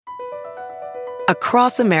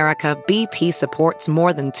Across America, BP supports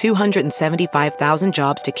more than 275,000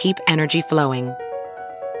 jobs to keep energy flowing.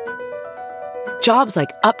 Jobs like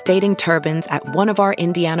updating turbines at one of our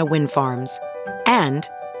Indiana wind farms and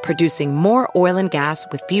producing more oil and gas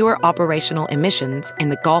with fewer operational emissions in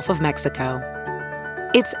the Gulf of Mexico.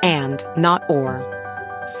 It's and, not or.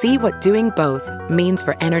 See what doing both means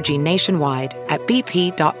for energy nationwide at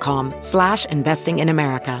bp.com/investing in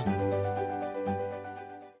America.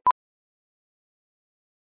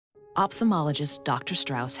 Ophthalmologist Dr.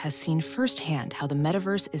 Strauss has seen firsthand how the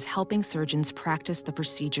metaverse is helping surgeons practice the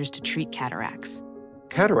procedures to treat cataracts.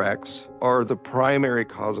 Cataracts are the primary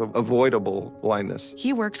cause of avoidable blindness.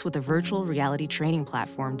 He works with a virtual reality training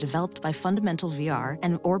platform developed by Fundamental VR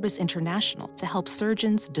and Orbis International to help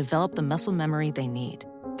surgeons develop the muscle memory they need.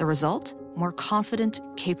 The result? More confident,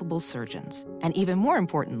 capable surgeons. And even more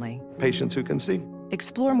importantly, Patients who can see.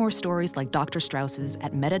 explore more stories like Dr. Strauss's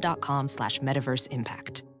at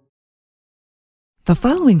meta.com/metaverseimpact. The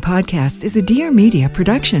following podcast is a Dear Media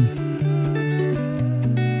production.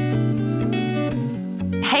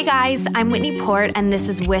 Hey guys, I'm Whitney Port, and this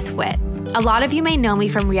is With Wit. A lot of you may know me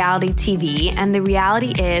from reality TV, and the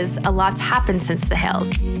reality is a lot's happened since The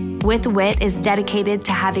Hills. With Wit is dedicated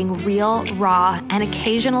to having real, raw, and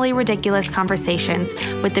occasionally ridiculous conversations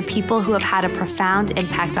with the people who have had a profound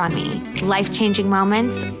impact on me. Life-changing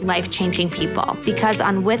moments, life-changing people. Because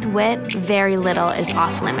on With Wit, very little is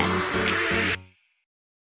off limits.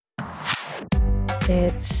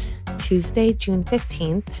 It's Tuesday, June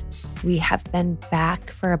 15th. We have been back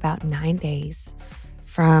for about 9 days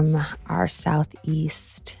from our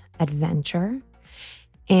Southeast adventure,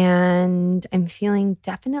 and I'm feeling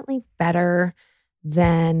definitely better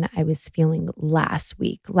than I was feeling last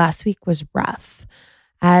week. Last week was rough.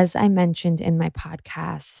 As I mentioned in my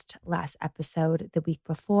podcast last episode, the week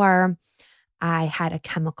before, I had a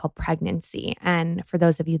chemical pregnancy. And for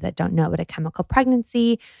those of you that don't know what a chemical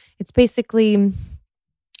pregnancy, it's basically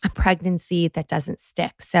a pregnancy that doesn't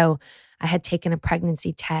stick. So I had taken a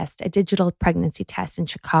pregnancy test, a digital pregnancy test in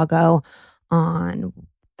Chicago on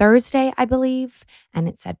Thursday, I believe, and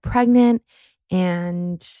it said pregnant.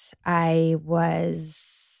 And I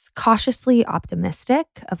was cautiously optimistic,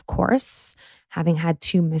 of course, having had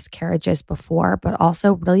 2 miscarriages before, but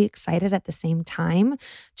also really excited at the same time,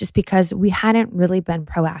 just because we hadn't really been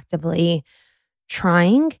proactively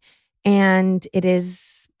trying. And it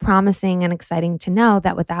is promising and exciting to know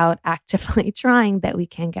that without actively trying that we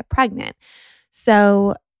can get pregnant.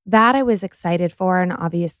 So that I was excited for. And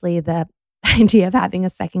obviously the idea of having a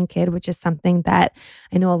second kid, which is something that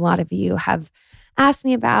I know a lot of you have asked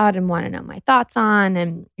me about and want to know my thoughts on.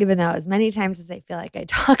 And even though as many times as I feel like I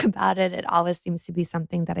talk about it, it always seems to be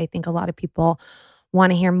something that I think a lot of people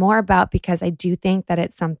want to hear more about, because I do think that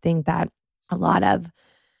it's something that a lot of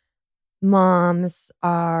moms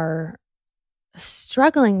are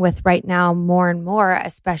struggling with right now more and more,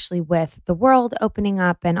 especially with the world opening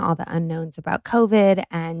up and all the unknowns about COVID,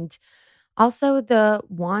 and also the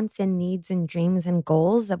wants and needs and dreams and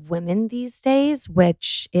goals of women these days,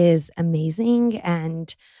 which is amazing.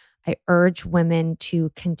 And I urge women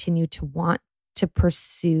to continue to want to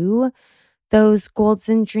pursue those goals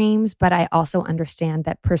and dreams, but I also understand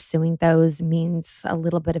that pursuing those means a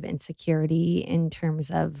little bit of insecurity in terms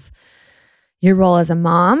of your role as a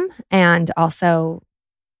mom, and also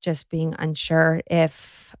just being unsure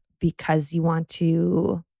if, because you want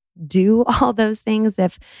to do all those things,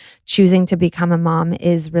 if choosing to become a mom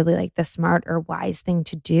is really like the smart or wise thing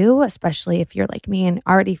to do, especially if you're like me and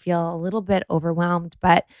already feel a little bit overwhelmed.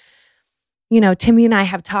 But, you know, Timmy and I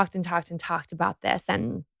have talked about this,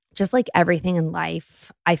 and just like everything in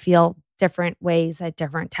life, I feel different ways at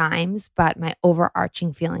different times, but my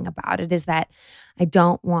overarching feeling about it is that I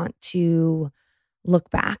don't want to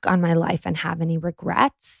look back on my life and have any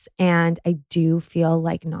regrets. And I do feel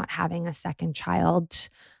like not having a second child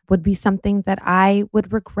would be something that I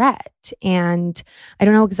would regret. And I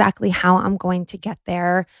don't know exactly how I'm going to get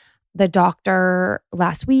there. The doctor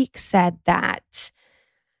last week said that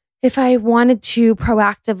if I wanted to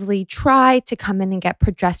proactively try to come in and get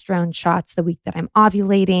progesterone shots the week that I'm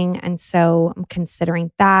ovulating. And so I'm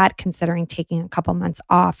considering taking a couple months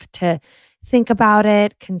off to think about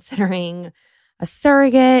it, considering a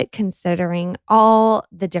surrogate, considering all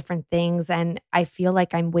the different things. And I feel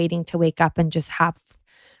like I'm waiting to wake up and just have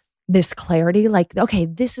this clarity, like, okay,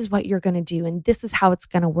 this is what you're going to do, and this is how it's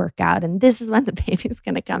going to work out, and this is when the baby's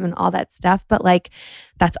going to come, and all that stuff. But like,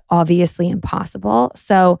 that's obviously impossible.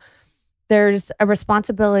 So there's a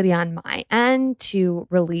responsibility on my end to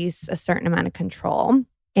release a certain amount of control.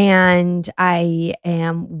 And I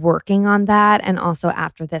am working on that. And also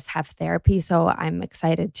after this, have therapy. So I'm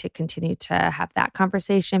excited to continue to have that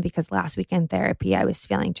conversation because last week in therapy, I was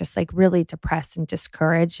feeling just like really depressed and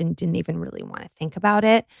discouraged and didn't even really want to think about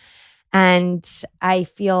it. And I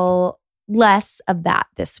feel less of that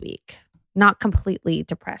this week, not completely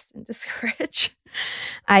depressed and discouraged.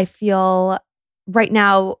 I feel right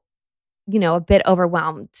now, a bit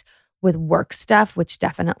overwhelmed with work stuff, which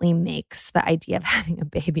definitely makes the idea of having a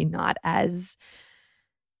baby not as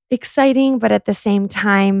exciting. But at the same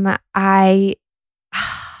time, I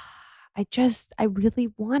really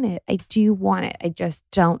want it. I do want it. I just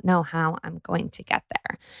don't know how I'm going to get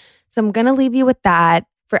there. So I'm going to leave you with that.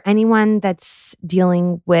 For anyone that's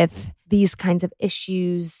dealing with these kinds of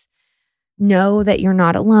issues, know that you're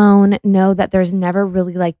not alone. Know that there's never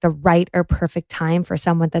really like the right or perfect time for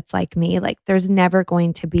someone that's like me. Like there's never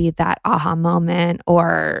going to be that aha moment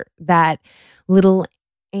or that little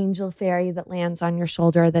angel fairy that lands on your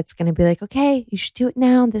shoulder that's going to be like, okay, you should do it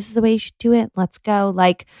now. This is the way you should do it. Let's go.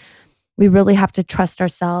 Like we really have to trust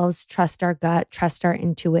ourselves, trust our gut, trust our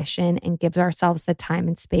intuition, and give ourselves the time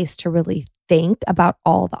and space to really think about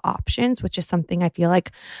all the options, which is something I feel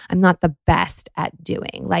like I'm not the best at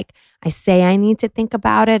doing. Like I say I need to think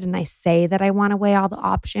about it and I say that I want to weigh all the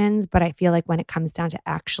options, but I feel like when it comes down to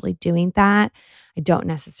actually doing that, I don't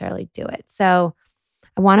necessarily do it. So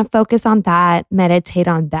I want to focus on that, meditate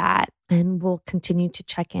on that, and we'll continue to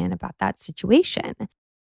check in about that situation.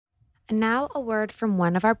 And now a word from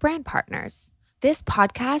one of our brand partners. This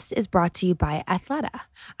podcast is brought to you by Athleta,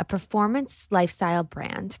 a performance lifestyle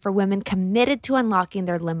brand for women committed to unlocking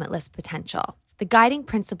their limitless potential. The guiding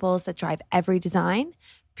principles that drive every design: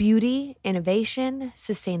 beauty, innovation,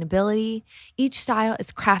 sustainability. Each style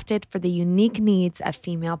is crafted for the unique needs of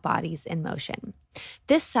female bodies in motion.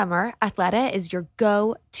 This summer, Athleta is your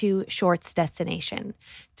go-to shorts destination.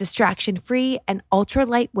 Distraction-free and ultra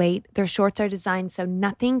lightweight, their shorts are designed so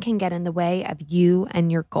nothing can get in the way of you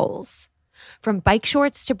and your goals. From bike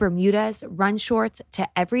shorts to Bermudas, run shorts to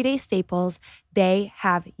everyday staples, they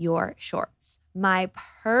have your shorts. My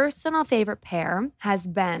personal favorite pair has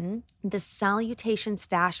been the Salutation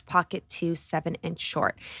Stash Pocket 2 7-inch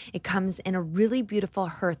short. It comes in a really beautiful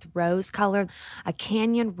hearth rose color, a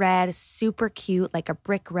canyon red, super cute, like a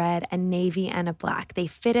brick red, a navy, and a black. They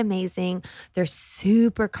fit amazing. They're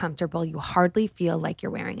super comfortable. You hardly feel like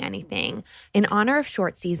you're wearing anything. In honor of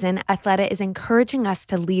short season, Athleta is encouraging us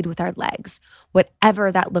to lead with our legs,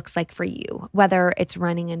 whatever that looks like for you, whether it's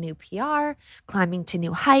running a new PR, climbing to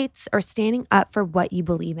new heights, or standing up for what you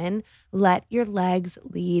believe in. Let your legs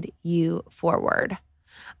lead you forward.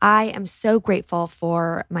 I am so grateful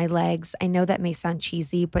for my legs. I know that may sound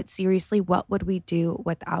cheesy, but seriously, what would we do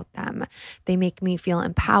without them? They make me feel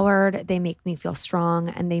empowered, they make me feel strong,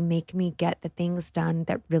 and they make me get the things done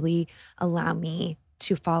that really allow me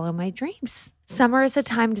to follow my dreams. Summer is a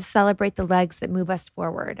time to celebrate the legs that move us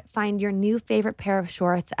forward. Find your new favorite pair of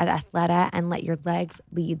shorts at Athleta and let your legs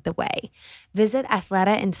lead the way. Visit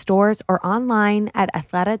Athleta in stores or online at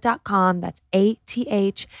athleta.com. That's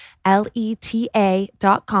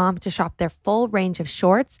ATHLETA.com to shop their full range of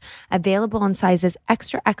shorts, available in sizes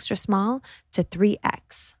extra, extra small to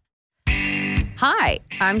 3X. Hi,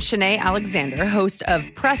 I'm Shanae Alexander, host of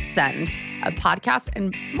Press Send, a podcast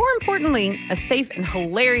and, more importantly, a safe and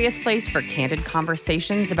hilarious place for candid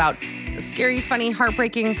conversations about the scary, funny,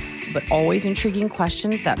 heartbreaking, but always intriguing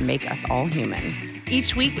questions that make us all human.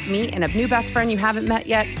 Each week, me and a new best friend you haven't met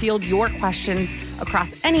yet field your questions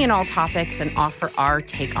across any and all topics and offer our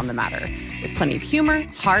take on the matter, with plenty of humor,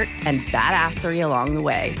 heart, and badassery along the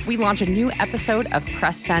way. We launch a new episode of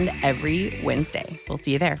Press Send every Wednesday. We'll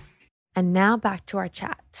see you there. And now back to our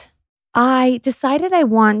chat. I decided I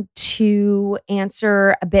want to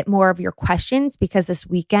answer a bit more of your questions because this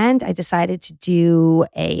weekend I decided to do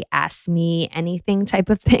a Ask Me Anything type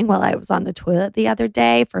of thing while I was on the toilet the other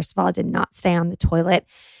day. First of all, I did not stay on the toilet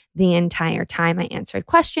the entire time I answered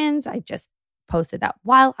questions. I just posted that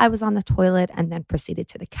while I was on the toilet and then proceeded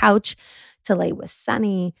to the couch to lay with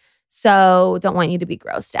Sunny. So don't want you to be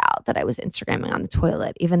grossed out that I was Instagramming on the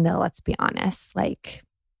toilet, even though, let's be honest, like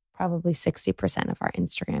probably 60% of our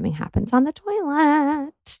Instagramming happens on the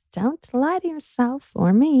toilet. Don't lie to yourself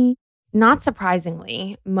or me. Not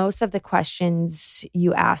surprisingly, most of the questions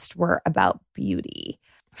you asked were about beauty.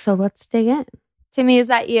 So let's dig in. Timmy, is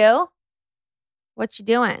that you? What you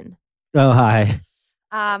doing? Oh, hi.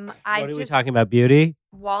 What are we talking about? Beauty?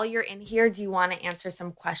 While you're in here, do you want to answer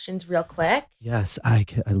some questions real quick? Yes, I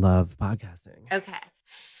love podcasting. Okay.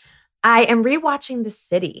 I am rewatching The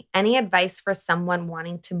City. Any advice for someone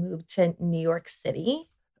wanting to move to New York City?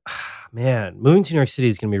 man, moving to New York City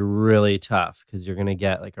is going to be really tough because you're going to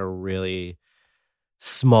get like a really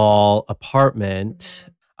small apartment.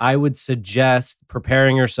 I would suggest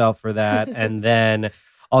preparing yourself for that and then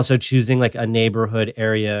also choosing like a neighborhood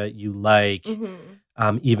area you like,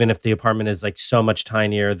 even if the apartment is like so much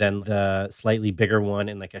tinier than the slightly bigger one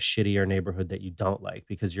in like a shittier neighborhood that you don't like,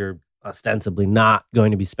 because you're ostensibly not going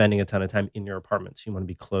to be spending a ton of time in your apartment. So you want to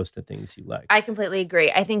be close to things you like. I completely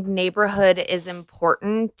agree. I think neighborhood is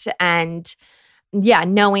important, and yeah,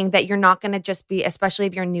 knowing that you're not going to just be, especially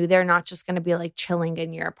if you're new there, not just going to be like chilling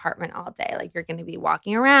in your apartment all day. Like you're going to be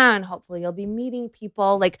walking around. Hopefully you'll be meeting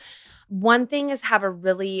people. Like one thing is have a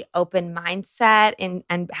really open mindset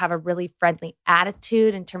and have a really friendly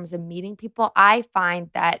attitude in terms of meeting people. I find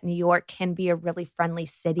that New York can be a really friendly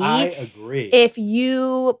city. I agree. If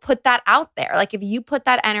you put that out there, like if you put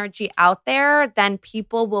that energy out there, then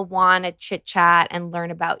people will want to chit chat and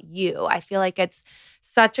learn about you. I feel like it's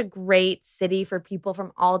such a great city for people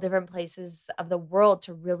from all different places of the world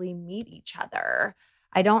to really meet each other.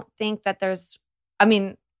 I don't think that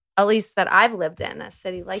at least that I've lived in a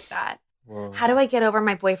city like that. Whoa. How do I get over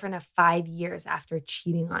my boyfriend of 5 years after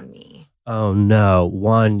cheating on me? Oh no.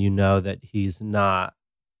 One, you know that he's not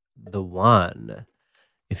the one.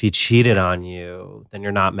 If he cheated on you, then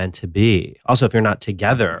you're not meant to be. Also, if you're not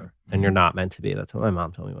together, then you're not meant to be. That's what my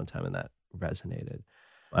mom told me one time, and that resonated.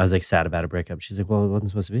 I was like sad about a breakup. She's like, well, it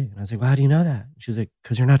wasn't supposed to be. And I was like, well, how do you know that? She was like,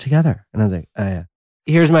 because you're not together. And I was like, oh yeah.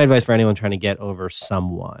 Here's my advice for anyone trying to get over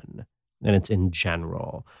someone, and it's in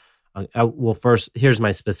general. Well, first, here's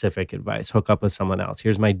my specific advice. Hook up with someone else.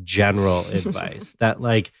 Here's my general advice that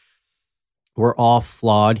like we're all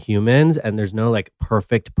flawed humans and there's no like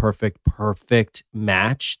perfect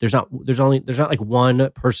match. There's not like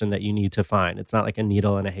one person that you need to find. It's not like a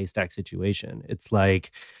needle in a haystack situation. It's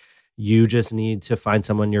like you just need to find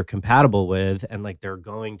someone you're compatible with, and like there are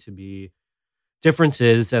going to be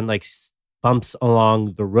differences and like bumps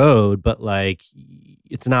along the road, but like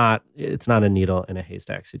it's not a needle in a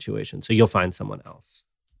haystack situation. So you'll find someone else.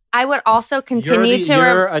 I would also continue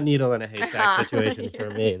You're a needle in a haystack situation for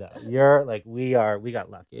me, though. You're like, we got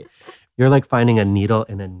lucky. You're like finding a needle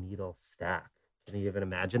in a needle stack. Can you even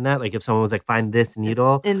imagine that? Like if someone was like, find this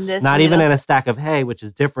needle, in this not needle. even in a stack of hay, which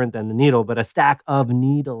is different than the needle, but a stack of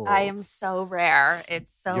needles. I am so rare.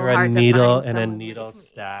 It's so You're hard to find. You're a needle in a someone needle like me.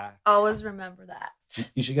 stack. Always remember that.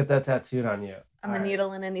 You should get that tattooed on you. I'm a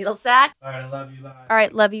needle in a needle sack. All right, I love you. Bye. All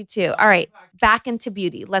right, love you too. All right, back into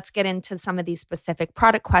beauty. Let's get into some of these specific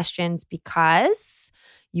product questions because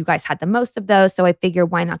you guys had the most of those. So I figure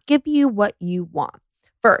why not give you what you want.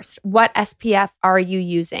 First, what SPF are you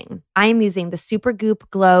using? I am using the Supergoop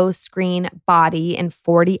Glow Screen Body in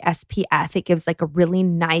 40 SPF. It gives like a really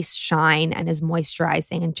nice shine and is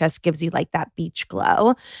moisturizing and just gives you like that beach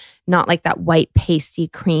glow, not like that white pasty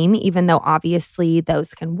cream, even though obviously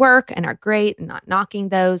those can work and are great and not knocking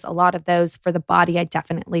those. A lot of those for the body, I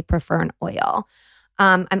definitely prefer an oil.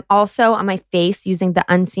 I'm also on my face using the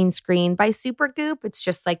Unseen Screen by Supergoop. It's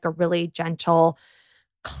just like a really gentle,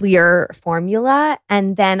 clear formula,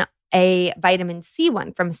 and then a vitamin C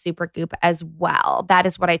one from Supergoop as well. That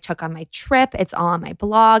is what I took on my trip. It's all on my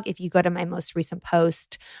blog. If you go to my most recent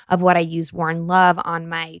post of what I use Warren Love on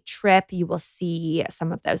my trip, you will see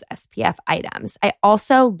some of those SPF items. I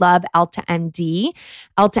also love Elta MD.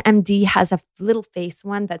 Elta MD has a little face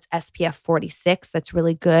one that's SPF 46 that's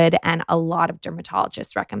really good, and a lot of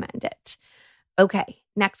dermatologists recommend it. Okay,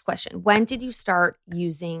 next question. When did you start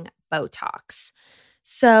using Botox?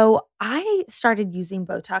 So I started using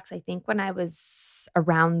Botox, I think, when I was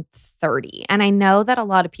around 30. And I know that a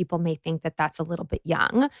lot of people may think that that's a little bit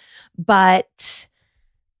young, but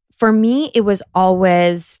for me, it was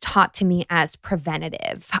always taught to me as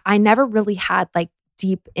preventative. I never really had like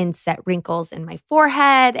deep inset wrinkles in my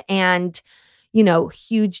forehead and,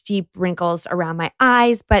 huge deep wrinkles around my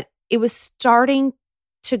eyes, but it was starting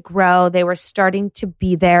to grow. They were starting to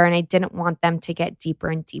be there, and I didn't want them to get deeper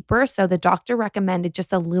and deeper. So the doctor recommended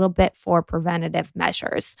just a little bit for preventative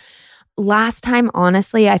measures. Last time,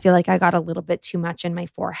 honestly, I feel like I got a little bit too much in my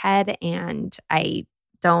forehead, and I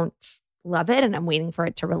don't love it, and I'm waiting for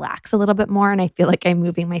it to relax a little bit more. And I feel like I'm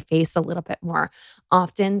moving my face a little bit more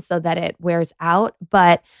often so that it wears out.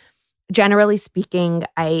 But generally speaking,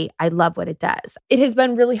 I love what it does. It has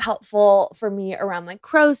been really helpful for me around my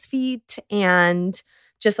crow's feet and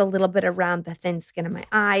just a little bit around the thin skin of my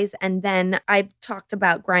eyes. And then I've talked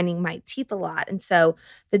about grinding my teeth a lot. And so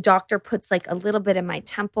the doctor puts like a little bit in my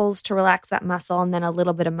temples to relax that muscle and then a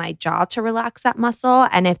little bit of my jaw to relax that muscle.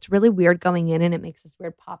 And it's really weird going in and it makes this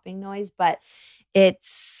weird popping noise, but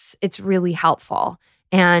it's really helpful.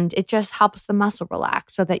 And it just helps the muscle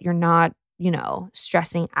relax so that you're not,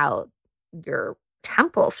 stressing out your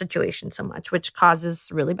temple situation so much, which causes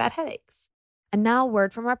really bad headaches. And now a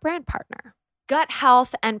word from our brand partner. Gut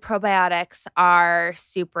health and probiotics are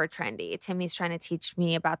super trendy. Timmy's trying to teach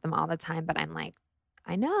me about them all the time, but I'm like,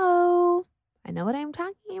 I know what I'm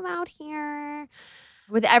talking about here.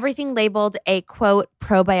 With everything labeled a quote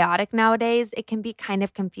probiotic nowadays, it can be kind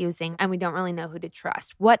of confusing and we don't really know who to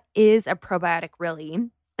trust. What is a probiotic really?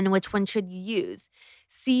 And which one should you use?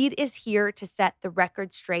 Seed is here to set the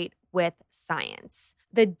record straight with science.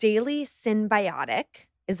 The Daily Synbiotic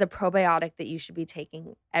is the probiotic that you should be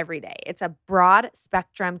taking every day. It's a broad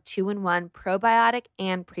spectrum 2-in-1 probiotic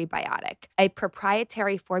and prebiotic, a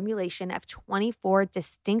proprietary formulation of 24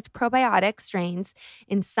 distinct probiotic strains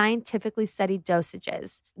in scientifically studied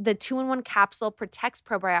dosages. The 2-in-1 capsule protects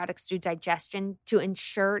probiotics through digestion to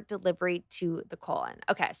ensure delivery to the colon.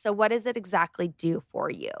 Okay, so what does it exactly do for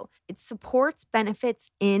you? It supports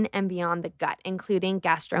benefits in and beyond the gut, including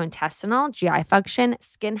gastrointestinal, GI function,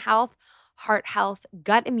 skin health, heart health,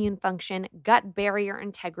 gut immune function, gut barrier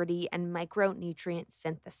integrity, and micronutrient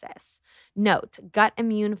synthesis. Note, gut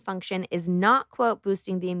immune function is not, quote,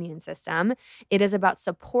 boosting the immune system. It is about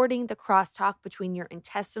supporting the crosstalk between your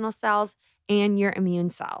intestinal cells and your immune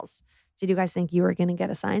cells. Did you guys think you were going to get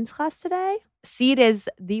a science class today? Seed is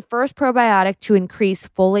the first probiotic to increase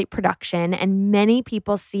folate production, and many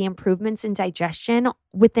people see improvements in digestion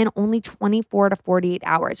within only 24 to 48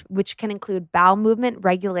 hours, which can include bowel movement,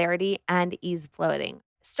 regularity, and ease bloating.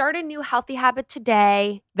 Start a new healthy habit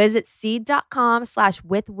today. Visit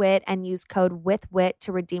seed.com/withwit and use code WITHWIT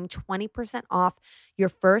to redeem 20% off your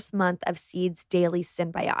first month of Seed's Daily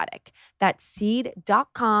Synbiotic. That's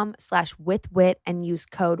seed.com/withwit and use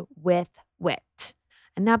code WITHWIT.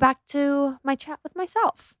 And now back to my chat with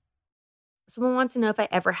myself. Someone wants to know if I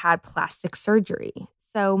ever had plastic surgery.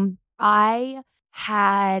 So I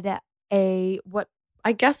had what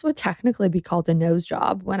I guess would technically be called a nose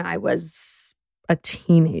job when I was a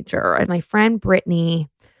teenager. And my friend Brittany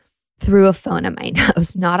threw a phone at my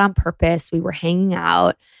nose, not on purpose. We were hanging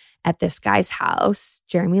out at this guy's house,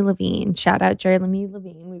 Jeremy Levine. Shout out Jeremy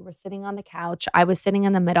Levine. We were sitting on the couch. I was sitting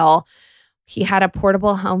in the middle. He had a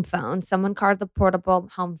portable home phone. Someone called the portable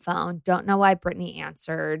home phone. Don't know why Brittany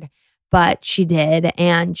answered, but she did.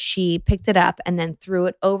 And she picked it up and then threw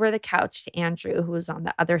it over the couch to Andrew, who was on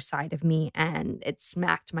the other side of me. And it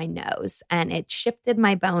smacked my nose and it shifted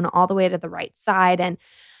my bone all the way to the right side. And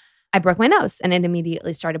I broke my nose and it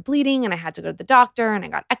immediately started bleeding and I had to go to the doctor and I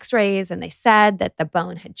got x-rays and they said that the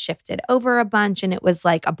bone had shifted over a bunch and it was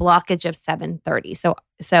like a blockage of 730.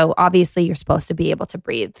 So obviously you're supposed to be able to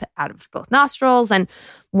breathe out of both nostrils and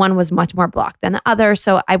one was much more blocked than the other.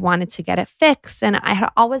 So I wanted to get it fixed and I had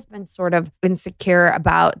always been sort of insecure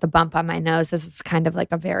about the bump on my nose. This is kind of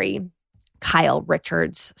like a very Kyle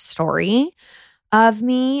Richards story of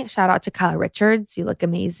me. Shout out to Kyle Richards. You look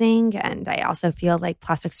amazing. And I also feel like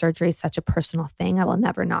plastic surgery is such a personal thing. I will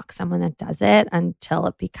never knock someone that does it until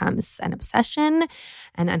it becomes an obsession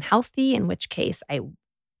and unhealthy, in which case I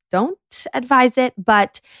don't advise it.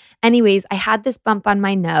 But anyways, I had this bump on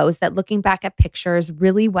my nose that looking back at pictures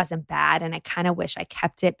really wasn't bad. And I kind of wish I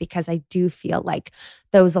kept it because I do feel like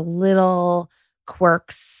those little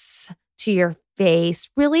quirks to your face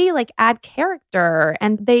really like add character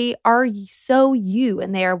and they are so you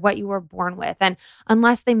and they are what you were born with. And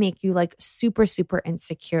unless they make you like super, super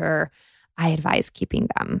insecure, I advise keeping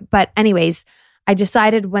them. But anyways, I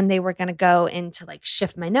decided when they were going to go in to like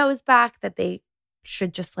shift my nose back that they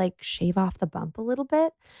should just like shave off the bump a little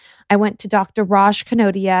bit. I went to Dr. Raj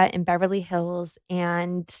Kanodia in Beverly Hills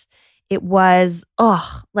and it was,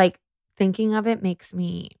 like thinking of it makes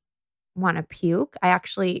me want to puke. I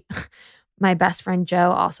actually... My best friend Jo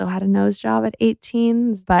also had a nose job at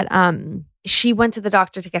 18, but she went to the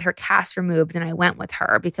doctor to get her cast removed and I went with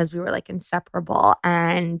her because we were like inseparable.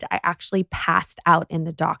 And I actually passed out in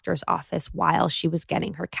the doctor's office while she was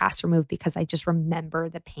getting her cast removed because I just remember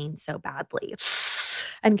the pain so badly.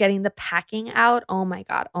 And getting the packing out, oh my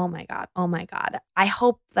God. I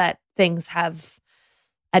hope that things have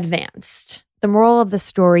advanced. The moral of the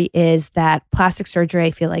story is that plastic surgery,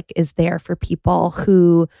 I feel like, is there for people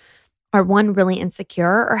who are one, really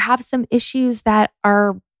insecure or have some issues that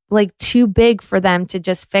are like too big for them to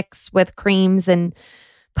just fix with creams and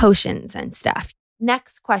potions and stuff.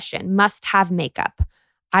 Next question, must have makeup.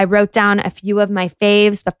 I wrote down a few of my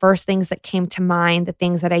faves, the first things that came to mind, the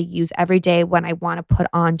things that I use every day when I want to put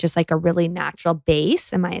on just like a really natural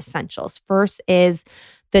base and my essentials. First is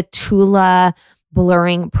the Tula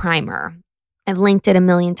Blurring Primer. I've linked it a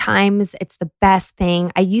million times. It's the best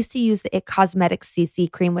thing. I used to use the IT Cosmetics CC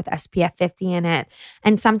cream with SPF 50 in it.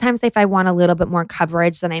 And sometimes if I want a little bit more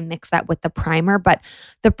coverage, then I mix that with the primer. But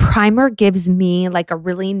the primer gives me like a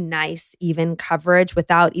really nice, even coverage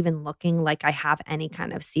without even looking like I have any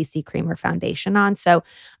kind of CC cream or foundation on. So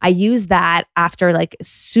I use that after like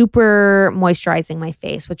super moisturizing my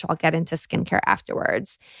face, which I'll get into skincare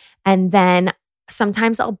afterwards. And then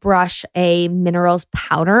sometimes I'll brush a minerals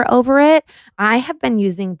powder over it. I have been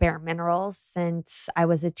using Bare Minerals since I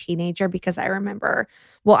was a teenager because I remember,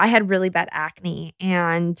 I had really bad acne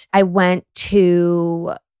and I went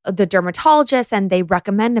to the dermatologist and they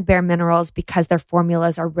recommend the Bare Minerals because their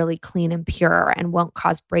formulas are really clean and pure and won't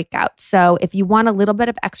cause breakouts. So if you want a little bit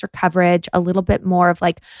of extra coverage, a little bit more of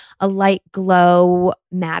like a light glow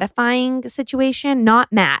mattifying situation,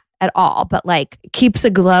 not matte at all, but like keeps a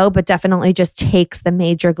glow, but definitely just takes the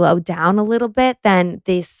major glow down a little bit, then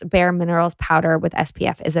this Bare Minerals powder with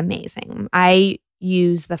SPF is amazing. I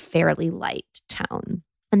use the fairly light tone.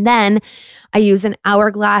 And then I use an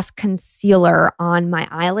Hourglass concealer on my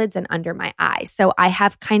eyelids and under my eyes. So I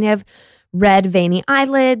have kind of red veiny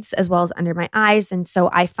eyelids as well as under my eyes. And so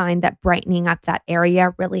I find that brightening up that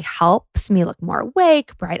area really helps me look more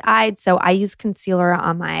awake, bright-eyed. So I use concealer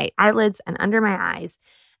on my eyelids and under my eyes.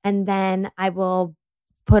 And then I will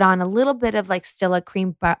put on a little bit of like Stila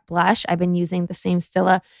cream blush. I've been using the same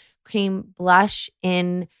Stila cream blush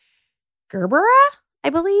in Gerbera, I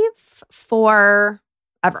believe, forever.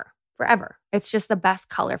 It's just the best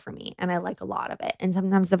color for me. And I like a lot of it. And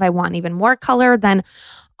sometimes if I want even more color, then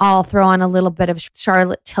I'll throw on a little bit of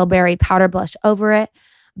Charlotte Tilbury powder blush over it.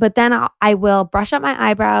 But then I will brush up my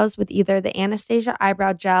eyebrows with either the Anastasia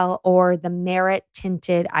eyebrow gel or the Merit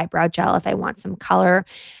tinted eyebrow gel if I want some color.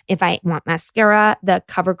 If I want mascara, the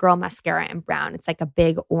CoverGirl mascara in brown. It's like a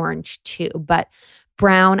big orange too. But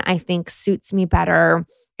brown, I think, suits me better.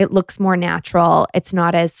 It looks more natural. It's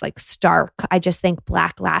not as like stark. I just think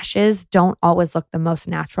black lashes don't always look the most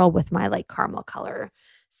natural with my like caramel color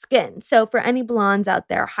skin. So for any blondes out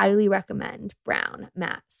there, highly recommend brown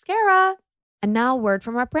mascara. And now a word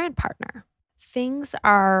from our brand partner. Things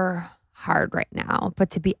are hard right now,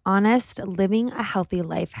 but to be honest, living a healthy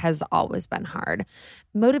life has always been hard.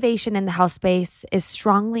 Motivation in the health space is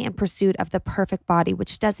strongly in pursuit of the perfect body,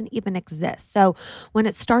 which doesn't even exist. So when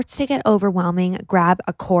it starts to get overwhelming, grab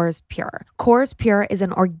a Coors Pure. Coors Pure is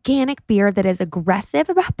an organic beer that is aggressive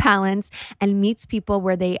about balance and meets people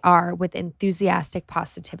where they are with enthusiastic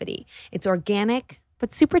positivity. It's organic,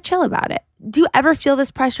 but super chill about it. Do you ever feel this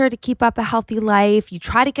pressure to keep up a healthy life? You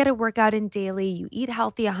try to get a workout in daily, you eat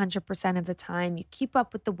healthy 100% of the time, you keep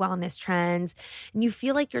up with the wellness trends, and you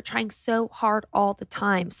feel like you're trying so hard all the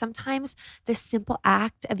time. Sometimes the simple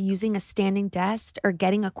act of using a standing desk or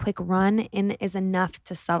getting a quick run in is enough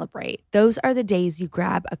to celebrate. Those are the days you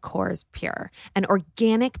grab a Coors Pure, an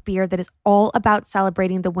organic beer that is all about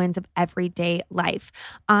celebrating the wins of everyday life.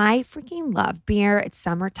 I freaking love beer. It's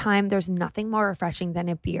summertime. There's nothing more refreshing than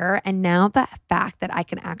a beer. And now the fact that I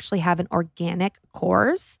can actually have an organic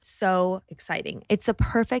Coors, so exciting. It's a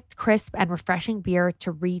perfect, crisp, and refreshing beer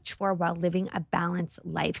to reach for while living a balanced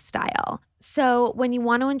lifestyle. So when you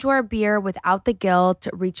want to enjoy a beer without the guilt,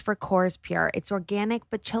 reach for Coors Pure. It's organic,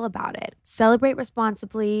 but chill about it. Celebrate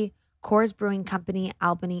responsibly. Coors Brewing Company,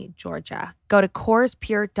 Albany, Georgia. Go to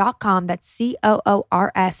CoorsPure.com. That's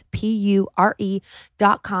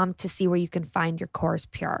COORSPURE.com to see where you can find your Coors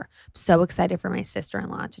Pure. I'm so excited for my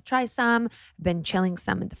sister-in-law to try some. I've been chilling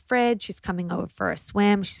some in the fridge. She's coming over for a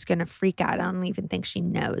swim. She's going to freak out. I don't even think she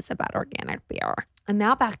knows about organic beer. And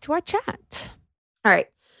now back to our chat. All right.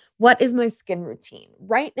 What is my skin routine?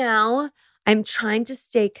 Right now, I'm trying to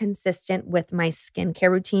stay consistent with my skincare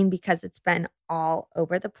routine because it's been all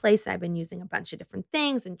over the place. I've been using a bunch of different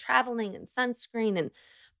things and traveling and sunscreen and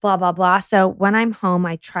blah, blah, blah. So when I'm home,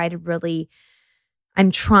 I'm trying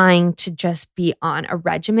to just be on a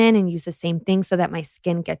regimen and use the same thing so that my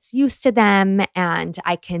skin gets used to them and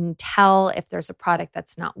I can tell if there's a product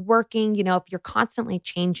that's not working. You know, if you're constantly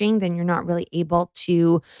changing, then you're not really able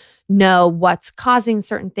to know what's causing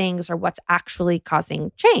certain things or what's actually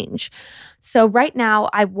causing change. So right now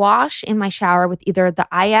I wash in my shower with either the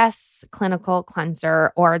IS Clinical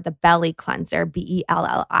Cleanser or the Belly Cleanser, Belli.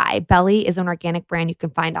 Belly is an organic brand you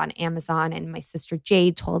can find on Amazon, and my sister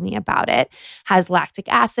Jade told me about it. Has lactic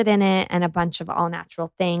acid in it and a bunch of all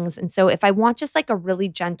natural things. And so if I want just like a really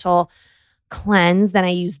gentle cleanse, then I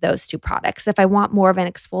use those two products. If I want more of an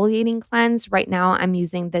exfoliating cleanse, right now I'm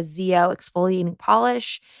using the Zeo exfoliating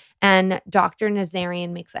polish, and Dr.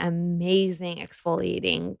 Nazarian makes an amazing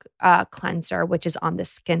exfoliating cleanser, which is on the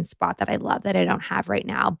skin spot that I love that I don't have right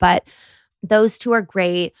now. But Those two are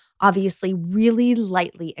great. Obviously, really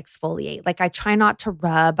lightly exfoliate. Like I try not to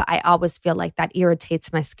rub. I always feel like that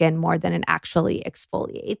irritates my skin more than it actually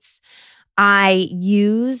exfoliates. I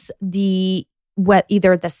use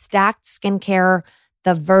either the Stacked Skincare,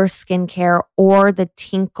 the Verse Skincare, or the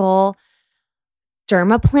Tinkle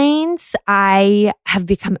Dermaplanes. I have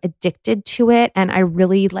become addicted to it, and I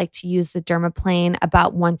really like to use the Dermaplane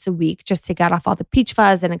about once a week just to get off all the peach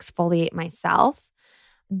fuzz and exfoliate myself.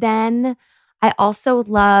 Then I also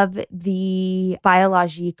love the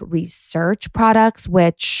Biologique Research products,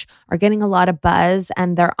 which are getting a lot of buzz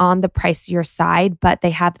and they're on the pricier side, but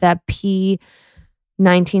they have the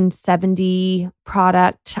P1970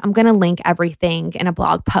 product. I'm going to link everything in a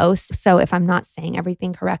blog post. So if I'm not saying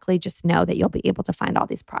everything correctly, just know that you'll be able to find all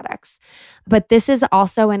these products. But this is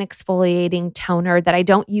also an exfoliating toner that I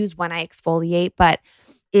don't use when I exfoliate, but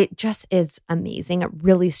it just is amazing. It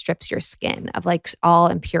really strips your skin of like all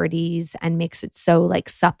impurities and makes it so like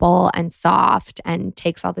supple and soft and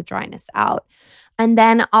takes all the dryness out. And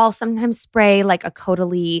then I'll sometimes spray like a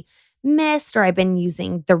Caudalie mist, or I've been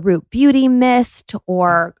using the Root Beauty mist,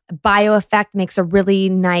 or BioEffect makes a really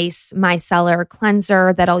nice micellar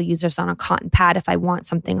cleanser that I'll use just on a cotton pad if I want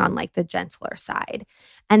something on like the gentler side.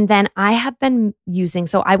 And then I have been using,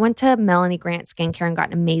 so I went to Melanie Grant Skincare and got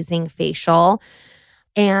an amazing facial.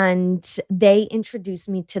 And they introduced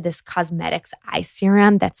me to this cosmetics eye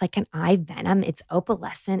serum that's like an eye venom. It's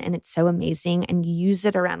opalescent and it's so amazing. And you use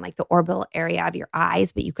it around like the orbital area of your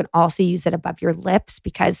eyes, but you can also use it above your lips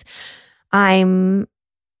because I'm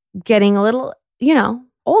getting a little,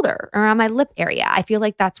 older around my lip area. I feel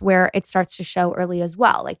like that's where it starts to show early as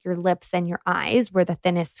well, like your lips and your eyes where the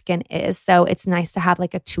thinnest skin is. So it's nice to have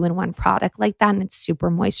like a 2-in-1 product like that. And it's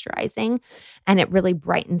super moisturizing and it really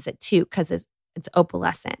brightens it too because it's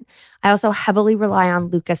opalescent. I also heavily rely on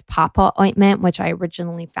Lucas Papa ointment, which I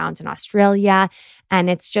originally found in Australia. And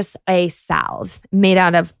it's just a salve made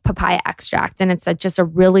out of papaya extract. And it's just a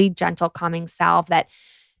really gentle, calming salve that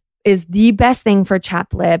is the best thing for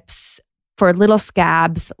chapped lips, for little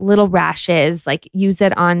scabs, little rashes. Like use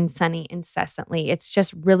it on Sunny incessantly. It's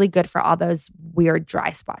just really good for all those weird dry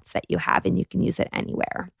spots that you have, and you can use it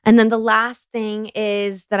anywhere. And then the last thing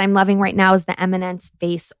is that I'm loving right now is the Eminence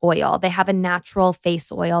face oil. They have a natural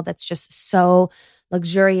face oil that's just so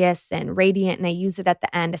luxurious and radiant, and I use it at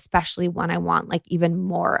the end, especially when I want like even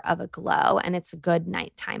more of a glow, and it's a good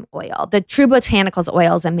nighttime oil. The True Botanicals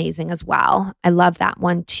oil is amazing as well. I love that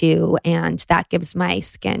one too, and that gives my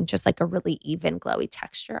skin just like a really even glowy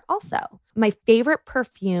texture also. My favorite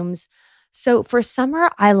perfumes. So for summer,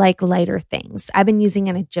 I like lighter things. I've been using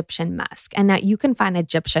an Egyptian musk, and now you can find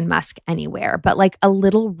Egyptian musk anywhere, but like a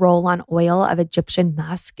little roll-on oil of Egyptian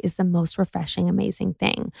musk is the most refreshing, amazing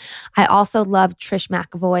thing. I also love Trish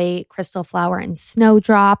McEvoy, Crystal Flower and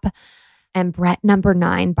Snowdrop, and Brett No.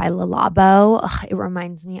 9 by Le Labo. It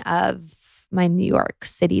reminds me of my New York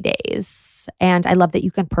City days, and I love that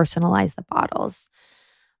you can personalize the bottles.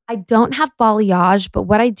 I don't have balayage, but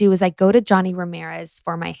what I do is I go to Johnny Ramirez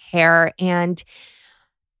for my hair, and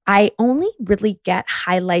I only really get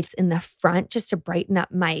highlights in the front just to brighten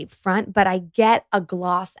up my front, but I get a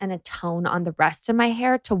gloss and a tone on the rest of my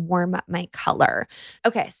hair to warm up my color.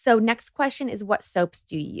 Okay, so next question is, what soaps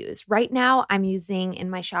do you use? Right now, I'm using in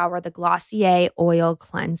my shower the Glossier Oil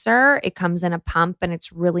Cleanser. It comes in a pump and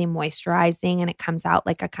it's really moisturizing, and it comes out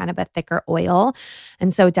like a kind of a thicker oil,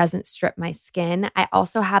 and so it doesn't strip my skin. I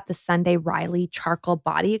also have the Sunday Riley Charcoal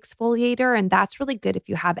Body Exfoliator, and that's really good if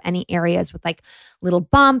you have any areas with like little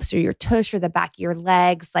bumps or your tush or the back of your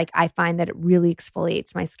legs. Like I find that it really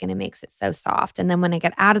exfoliates my skin and makes it so soft. And then when I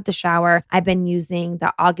get out of the shower, I've been using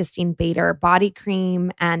the Augustine Bader body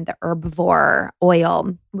cream and the Herbivore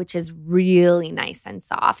oil, which is really nice and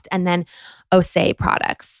soft. And then Osea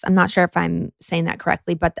products. I'm not sure if I'm saying that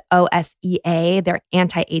correctly, but the OSEA, their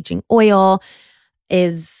anti-aging oil,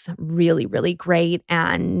 is really, really great.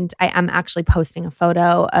 And I am actually posting a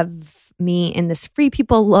photo of me in this Free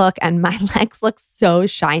People look, and my legs look so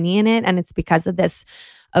shiny in it. And it's because of this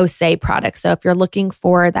Osea product. So if you're looking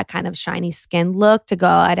for that kind of shiny skin look to go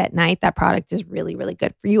out at night, that product is really, really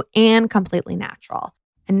good for you and completely natural.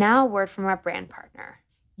 And now a word from our brand partner.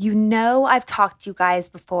 You know I've talked to you guys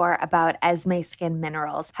before about Esme Skin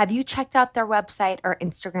Minerals. Have you checked out their website or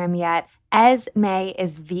Instagram yet? Esme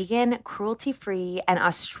is vegan, cruelty-free, and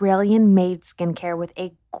Australian-made skincare with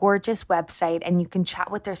a gorgeous website, and you can chat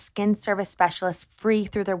with their skin service specialist free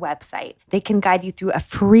through their website. They can guide you through a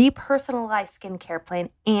free personalized skincare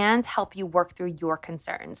plan and help you work through your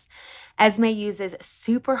concerns. Esme uses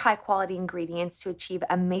super high-quality ingredients to achieve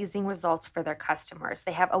amazing results for their customers.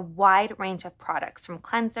 They have a wide range of products from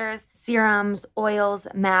cleansers, serums, oils,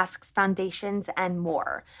 masks, foundations, and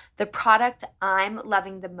more. The product I'm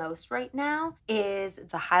loving the most right now is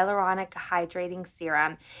the Hyaluronic Hydrating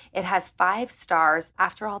Serum. It has 5 stars.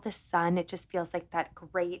 After all the sun, it just feels like that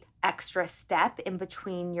great extra step in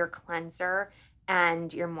between your cleanser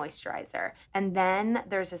and your moisturizer. And then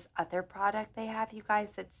there's this other product they have, you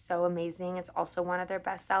guys, that's so amazing. It's also one of their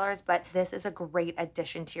best sellers, but this is a great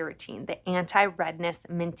addition to your routine. The Anti-Redness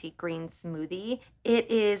Minty Green Smoothie.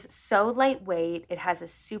 It is so lightweight. It has a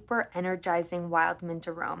super energizing wild mint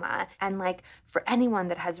aroma. And like for anyone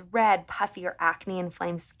that has red, puffy, or acne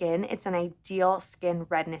inflamed skin, it's an ideal skin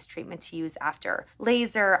redness treatment to use after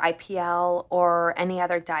laser, IPL, or any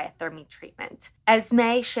other diathermy treatment.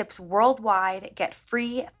 Esme ships worldwide. Get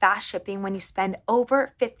free fast shipping when you spend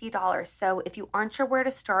over $50. So if you aren't sure where to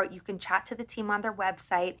start, you can chat to the team on their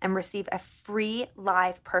website and receive a free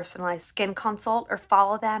live personalized skin consult, or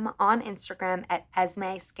follow them on Instagram at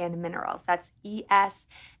Esme Skin Minerals. That's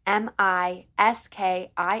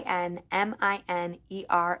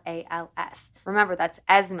ESMISKINMINERALS. Remember, that's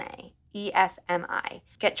Esme. ESMI.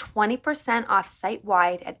 Get 20% off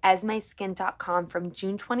site-wide at esmeskin.com from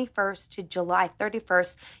June 21st to July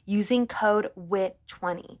 31st using code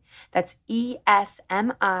WIT20. That's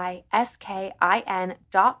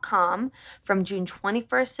ESMISKIN.com from June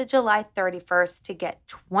 21st to July 31st to get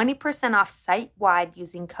 20% off site-wide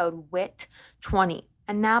using code WIT20.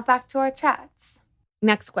 And now back to our chats.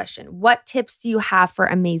 Next question. What tips do you have for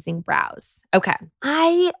amazing brows? Okay.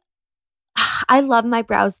 I love my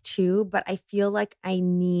brows too, but I feel like I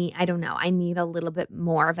need a little bit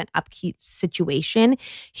more of an upkeep situation.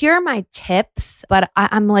 Here are my tips, but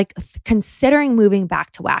I'm like considering moving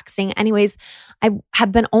back to waxing. Anyways, I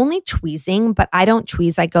have been only tweezing, but I don't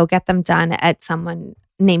tweeze. I go get them done at someone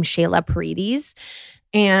named Shayla Paredes.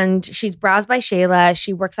 And she's Brows by Shayla.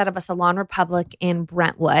 She works out of a Salon Republic in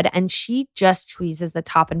Brentwood, and she just tweezes the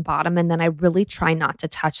top and bottom. And then I really try not to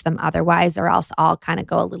touch them otherwise, or else I'll kind of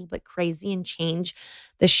go a little bit crazy and change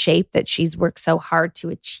the shape that she's worked so hard to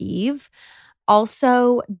achieve.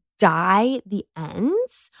 Also, dye the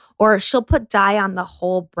ends, or she'll put dye on the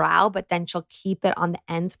whole brow, but then she'll keep it on the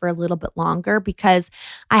ends for a little bit longer because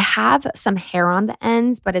I have some hair on the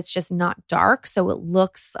ends, but it's just not dark. So it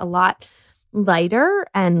looks a lot lighter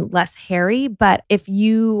and less hairy. But if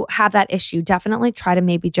you have that issue, definitely try to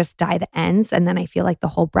maybe just dye the ends. And then I feel like the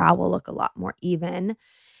whole brow will look a lot more even.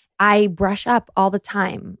 I brush up all the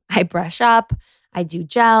time. I brush up, I do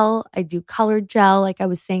gel, I do colored gel. Like I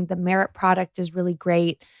was saying, the Merit product is really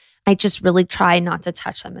great. I just really try not to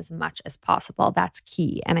touch them as much as possible. That's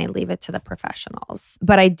key. And I leave it to the professionals.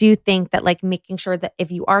 But I do think that like making sure that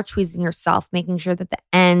if you are tweezing yourself, making sure that the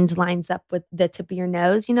end lines up with the tip of your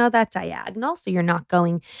nose, that diagonal. So you're not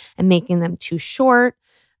going and making them too short.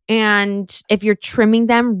 And if you're trimming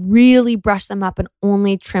them, really brush them up and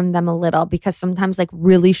only trim them a little, because sometimes like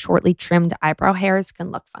really shortly trimmed eyebrow hairs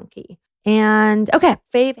can look funky. And okay,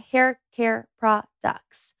 fave hair care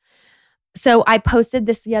products. So I posted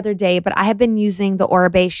this the other day, but I have been using the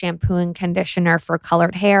Oribe shampoo and conditioner for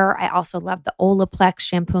colored hair. I also love the Olaplex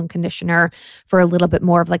shampoo and conditioner for a little bit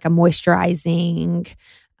more of like a moisturizing,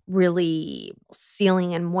 really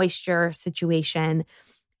sealing and moisture situation.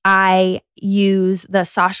 I use the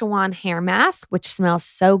Sachajuan hair mask, which smells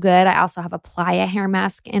so good. I also have a Playa hair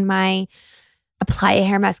mask in my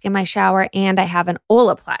shower, and I have an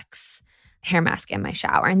Olaplex hair mask in my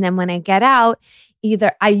shower. And then when I get out,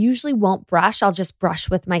 either I usually won't brush. I'll just brush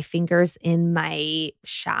with my fingers in my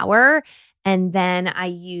shower. And then I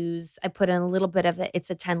put in a little bit of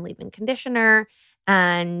It's a 10 leave-in conditioner.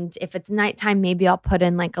 And if it's nighttime, maybe I'll put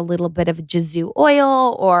in like a little bit of Jizu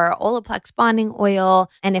oil or Olaplex bonding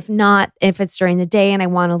oil. And if not, if it's during the day and I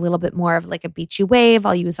want a little bit more of like a beachy wave,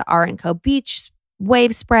 I'll use the R&Co Beach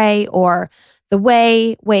Wave Spray or the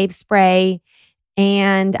Way Wave Spray.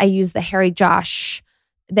 And I use the Harry Josh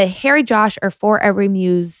or Forever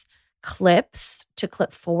Muse clips to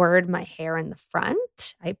clip forward my hair in the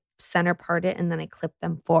front. I center part it and then I clip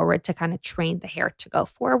them forward to kind of train the hair to go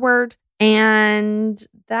forward. And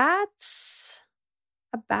that's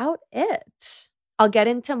about it. I'll get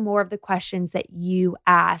into more of the questions that you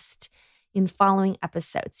asked in following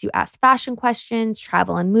episodes. You asked fashion questions,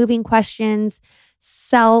 travel and moving questions,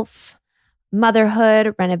 self,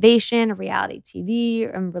 motherhood, renovation, reality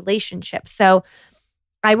TV, and relationships. So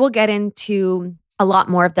I will get into a lot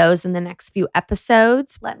more of those in the next few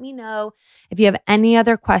episodes. Let me know if you have any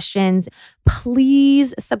other questions.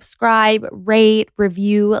 Please subscribe, rate,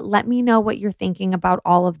 review. Let me know what you're thinking about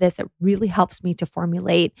all of this. It really helps me to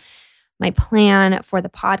formulate my plan for the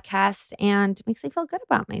podcast and makes me feel good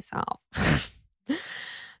about myself.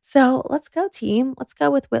 So let's go, team. Let's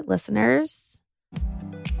go with WIT listeners.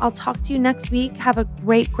 I'll talk to you next week. Have a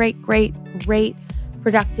great,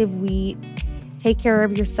 productive week. Take care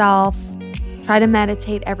of yourself. Try to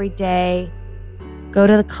meditate every day. Go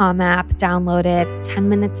to the Calm app, download it, 10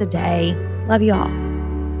 minutes a day. Love you all.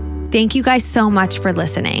 Thank you guys so much for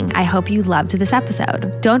listening. I hope you loved this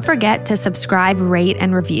episode. Don't forget to subscribe, rate,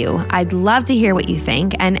 and review. I'd love to hear what you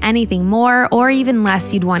think and anything more or even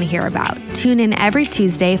less you'd want to hear about. Tune in every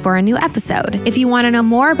Tuesday for a new episode. If you want to know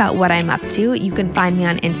more about what I'm up to, you can find me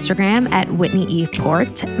on Instagram at Whitney Eve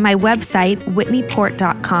Port, my website,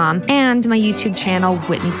 whitneyport.com, and my YouTube channel,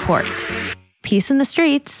 Whitney Port. Peace in the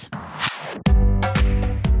streets.